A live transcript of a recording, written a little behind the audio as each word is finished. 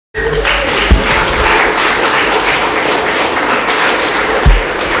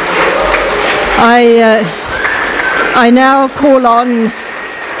I now call on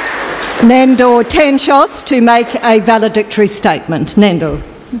Nando Tenshos to make a valedictory statement. Nando.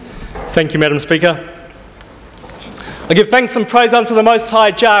 Thank you, Madam Speaker. I give thanks and praise unto the Most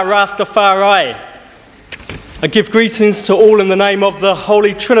High Jah Rastafari. I give greetings to all in the name of the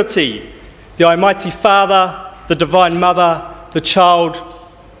Holy Trinity, the Almighty Father, the Divine Mother, the Child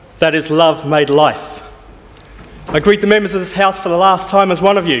that is love made life. I greet the members of this House for the last time as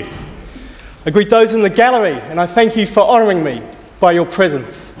one of you. I greet those in the gallery, and I thank you for honouring me by your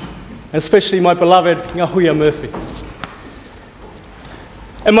presence, and especially my beloved Ngahuia Murphy.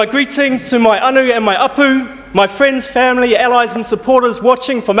 And my greetings to my anu and my apu, my friends, family, allies and supporters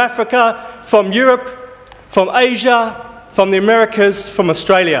watching from Africa, from Europe, from Asia, from the Americas, from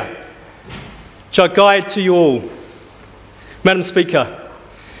Australia. Jagai to you all. Madam Speaker,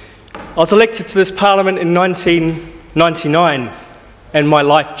 I was elected to this Parliament in 1999 and my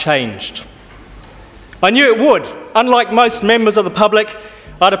life changed. I knew it would. Unlike most members of the public,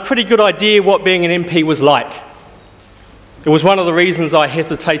 I had a pretty good idea what being an MP was like. It was one of the reasons I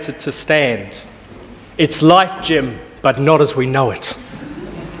hesitated to stand. It's life, Jim, but not as we know it.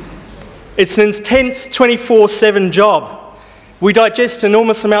 It's an intense 24/7 job. We digest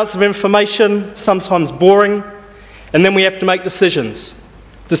enormous amounts of information, sometimes boring, and then we have to make decisions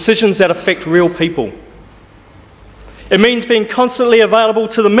that affect real people. It means being constantly available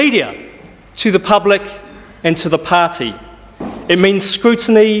to the media, to the public, and to the party. It means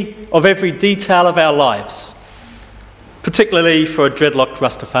scrutiny of every detail of our lives, particularly for a dreadlocked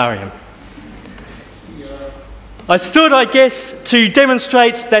Rastafarian. I stood, I guess, to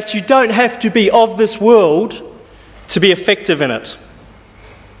demonstrate that you don't have to be of this world to be effective in it.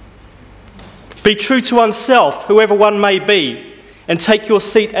 Be true to oneself, whoever one may be, and take your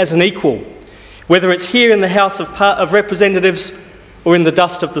seat as an equal, whether it's here in the House of Representatives or in the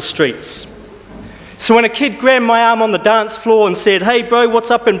dust of the streets. So when a kid grabbed my arm on the dance floor and said, "Hey bro,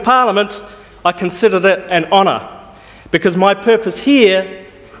 what's up in Parliament?" I considered it an honour, because my purpose here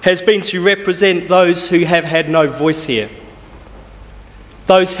has been to represent those who have had no voice here,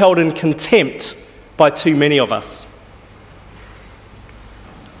 those held in contempt by too many of us.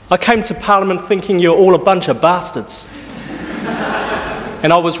 I came to Parliament thinking you're all a bunch of bastards,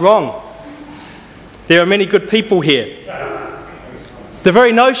 and I was wrong. There are many good people here. The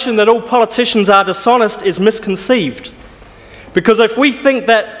very notion that all politicians are dishonest is misconceived, because if we think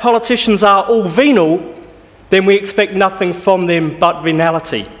that politicians are all venal, then we expect nothing from them but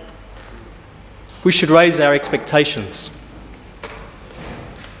venality. We should raise our expectations.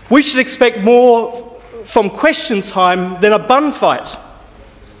 We should expect more from question time than a bun fight.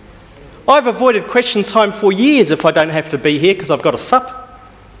 I've avoided question time for years if I don't have to be here because I've got a sup.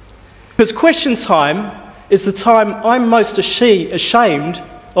 Because question time is the time I'm most ashamed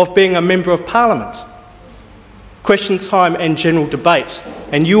of being a member of Parliament. Question time and general debate,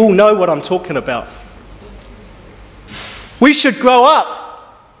 and you all know what I'm talking about. We should grow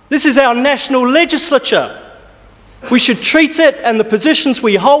up. This is our national legislature. We should treat it and the positions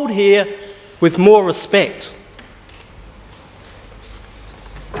we hold here with more respect.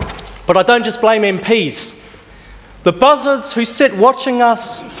 But I don't just blame MPs. The buzzards who sit watching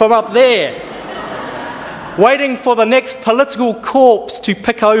us from up there, waiting for the next political corpse to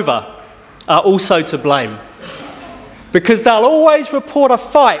pick over, are also to blame. Because they'll always report a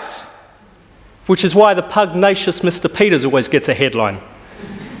fight, which is why the pugnacious Mr. Peters always gets a headline.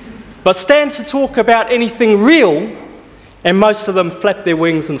 But stand to talk about anything real, and most of them flap their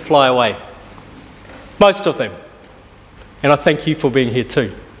wings and fly away. Most of them. And I thank you for being here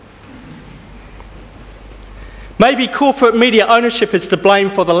too. Maybe corporate media ownership is to blame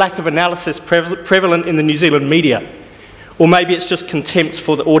for the lack of analysis prevalent in the New Zealand media, or maybe it's just contempt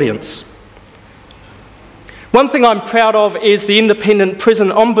for the audience. One thing I'm proud of is the independent prison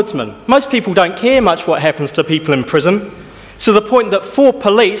ombudsman. Most people don't care much what happens to people in prison, to the point that 4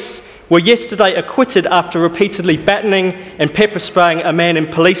 police were yesterday acquitted after repeatedly battening and pepper spraying a man in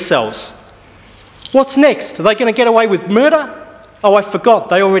police cells. What's next? Are they going to get away with murder? Oh, I forgot,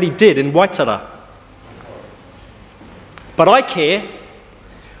 they already did in Waitara. But I care,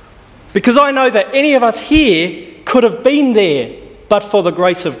 because I know that any of us here could have been there, but for the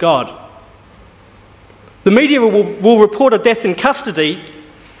grace of God. The media will report a death in custody,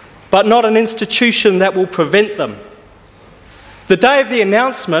 but not an institution that will prevent them. The day of the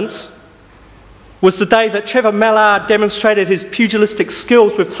announcement was the day that Trevor Mallard demonstrated his pugilistic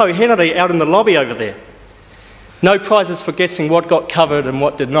skills with Tau Henry out in the lobby over there. No prizes for guessing what got covered and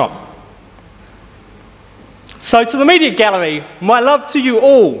what did not. So to the media gallery, my love to you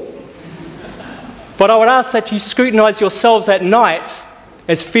all. But I would ask that you scrutinise yourselves at night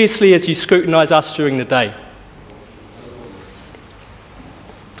as fiercely as you scrutinise us during the day.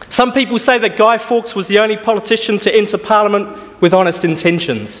 Some people say that Guy Fawkes was the only politician to enter Parliament with honest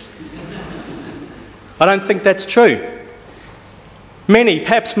intentions. I don't think that's true. Many,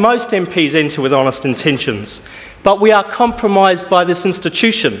 perhaps most MPs enter with honest intentions, but we are compromised by this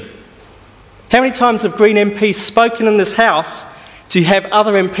institution. How many times have Green MPs spoken in this House to have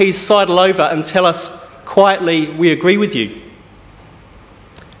other MPs sidle over and tell us quietly, we agree with you?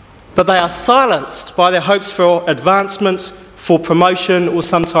 But they are silenced by their hopes for advancement, for promotion, or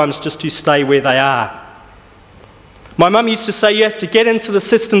sometimes just to stay where they are. My mum used to say you have to get into the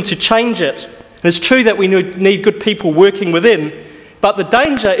system to change it. And it's true that we need good people working within, but the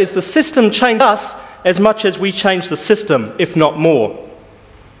danger is the system changed us as much as we change the system, if not more.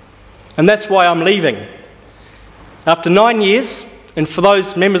 And that's why I'm leaving. After 9 years, and for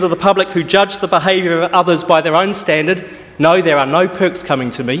those members of the public who judge the behaviour of others by their own standard, no, there are no perks coming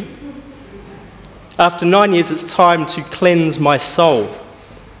to me. After 9 years, it's time to cleanse my soul.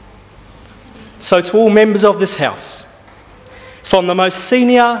 So to all members of this House, from the most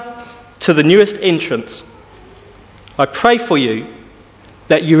senior to the newest entrant, I pray for you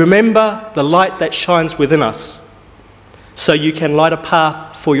that you remember the light that shines within us, so you can light a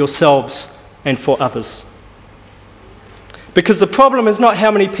path for yourselves and for others. Because the problem is not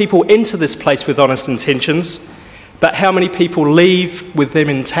how many people enter this place with honest intentions, but how many people leave with them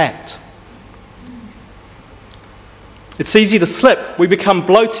intact. It's easy to slip. We become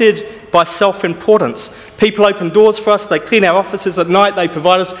bloated by self-importance. People open doors for us, they clean our offices at night, they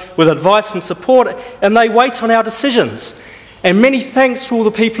provide us with advice and support, and they wait on our decisions. And many thanks to all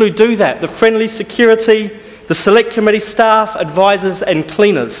the people who do that, the friendly security, the select committee staff, advisors and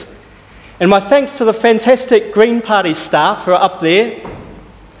cleaners. And my thanks to the fantastic Green Party staff who are up there,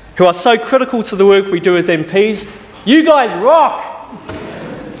 who are so critical to the work we do as MPs. You guys rock!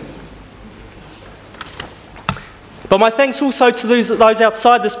 But my thanks also to those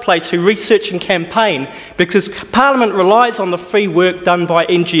outside this place who research and campaign, because Parliament relies on the free work done by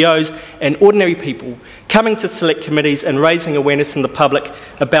NGOs and ordinary people coming to select committees and raising awareness in the public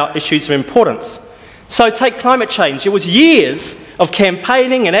about issues of importance. So take climate change. It was years of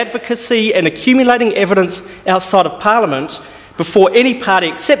campaigning and advocacy and accumulating evidence outside of Parliament before any party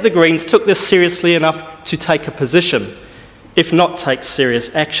except the Greens took this seriously enough to take a position, if not take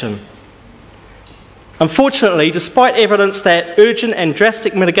serious action. Unfortunately, despite evidence that urgent and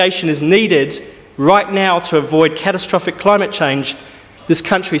drastic mitigation is needed right now to avoid catastrophic climate change, this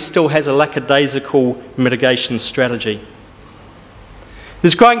country still has a lackadaisical mitigation strategy.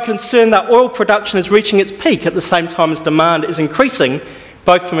 There's growing concern that oil production is reaching its peak at the same time as demand is increasing,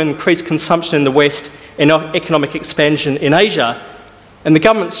 both from increased consumption in the West and economic expansion in Asia, and the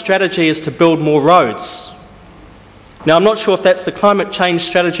government's strategy is to build more roads. Now, I'm not sure if that's the climate change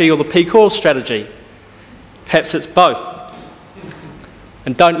strategy or the peak oil strategy. Perhaps it's both.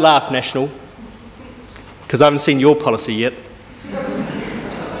 And don't laugh, National, because I haven't seen your policy yet.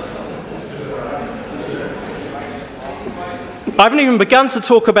 I haven't even begun to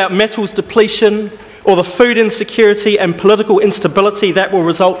talk about metals depletion or the food insecurity and political instability that will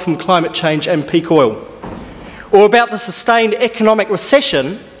result from climate change and peak oil, or about the sustained economic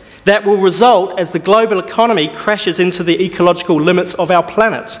recession that will result as the global economy crashes into the ecological limits of our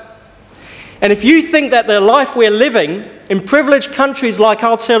planet. And if you think that the life we're living in privileged countries like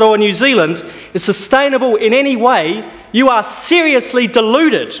Aotearoa, New Zealand, is sustainable in any way, you are seriously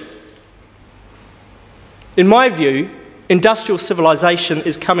deluded. In my view, industrial civilization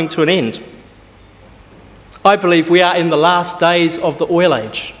is coming to an end. I believe we are in the last days of the oil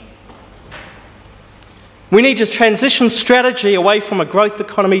age. We need to transition strategy away from a growth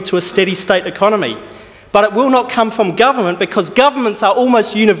economy to a steady state economy. But it will not come from government, because governments are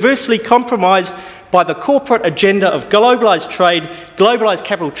almost universally compromised by the corporate agenda of globalised trade, globalised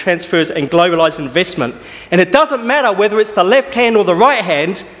capital transfers and globalised investment. And it doesn't matter whether it's the left hand or the right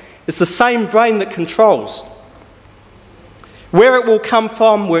hand, it's the same brain that controls. Where it will come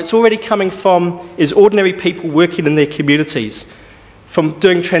from, where it's already coming from, is ordinary people working in their communities. From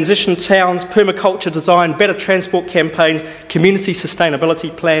doing transition towns, permaculture design, better transport campaigns, community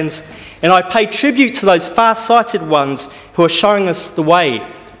sustainability plans. And I pay tribute to those far-sighted ones who are showing us the way,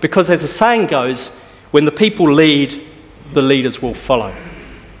 because as the saying goes, when the people lead, the leaders will follow.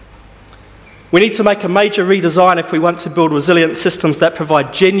 We need to make a major redesign if we want to build resilient systems that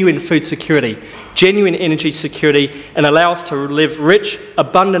provide genuine food security, genuine energy security, and allow us to live rich,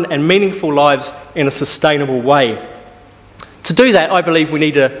 abundant and meaningful lives in a sustainable way. To do that, I believe we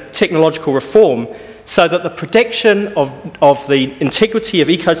need a technological reform so that the protection of the integrity of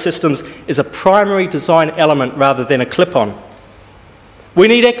ecosystems is a primary design element rather than a clip-on. We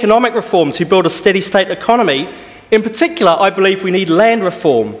need economic reform to build a steady state economy. In particular, I believe we need land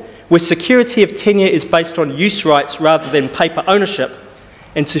reform, where security of tenure is based on use rights rather than paper ownership,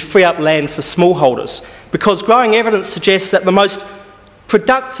 and to free up land for smallholders. Because growing evidence suggests that the most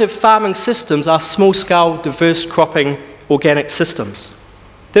productive farming systems are small-scale, diverse cropping, organic systems.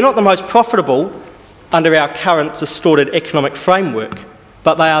 They're not the most profitable under our current distorted economic framework,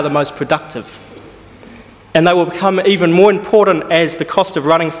 but they are the most productive. And they will become even more important as the cost of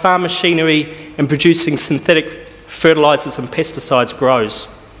running farm machinery and producing synthetic fertilisers and pesticides grows.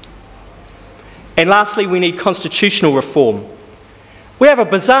 And lastly, we need constitutional reform. We have a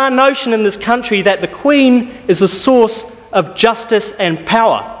bizarre notion in this country that the Queen is the source of justice and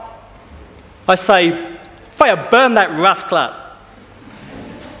power. I say, fire burn that rascal.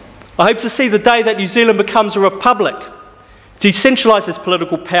 I hope to see the day that New Zealand becomes a republic, decentralises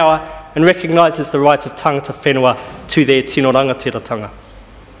political power and recognises the rights of tangata whenua to their tino rangatiratanga.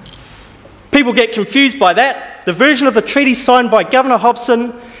 People get confused by that. The version of the treaty signed by Governor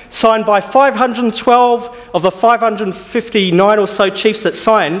Hobson, signed by 512 of the 559 or so chiefs that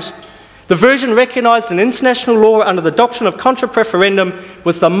signed, the version recognised in international law under the doctrine of contra preferendum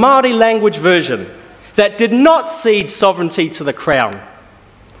was the Māori language version that did not cede sovereignty to the Crown,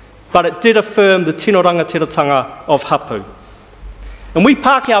 but it did affirm the tino rangatiratanga of hapu. And we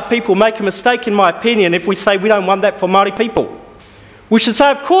Pākehā people make a mistake, in my opinion, if we say we don't want that for Māori people. We should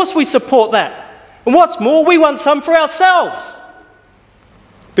say, of course we support that. And what's more, we want some for ourselves.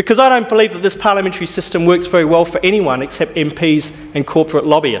 Because I don't believe that this parliamentary system works very well for anyone except MPs and corporate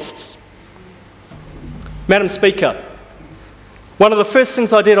lobbyists. Madam Speaker, one of the first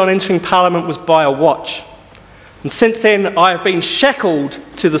things I did on entering Parliament was buy a watch. And since then, I have been shackled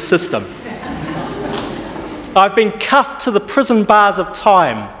to the system. I've been cuffed to the prison bars of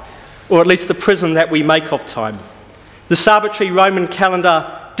time, or at least the prison that we make of time. This arbitrary Roman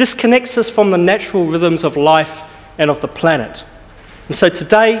calendar disconnects us from the natural rhythms of life and of the planet. And so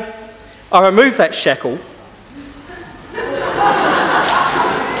today, I remove that shackle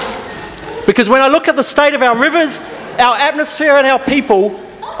because when I look at the state of our rivers, our atmosphere and our people,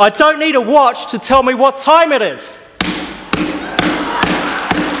 I don't need a watch to tell me what time it is.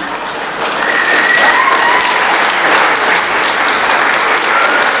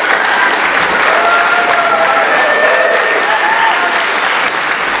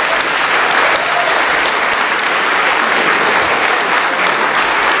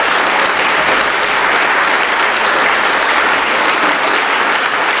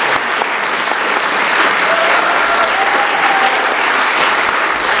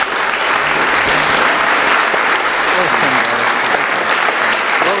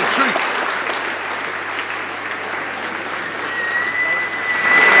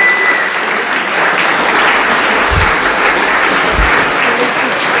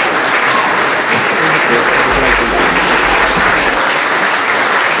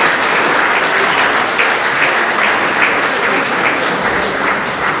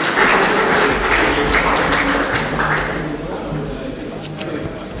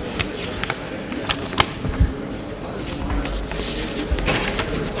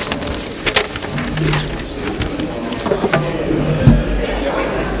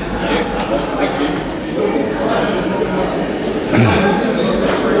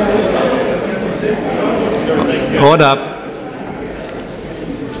 Order.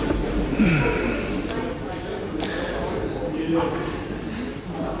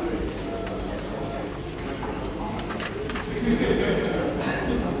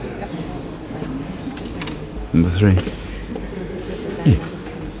 Number 3.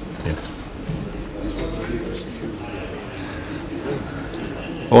 Yeah.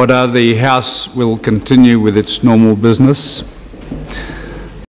 Order. The House will continue with its normal business.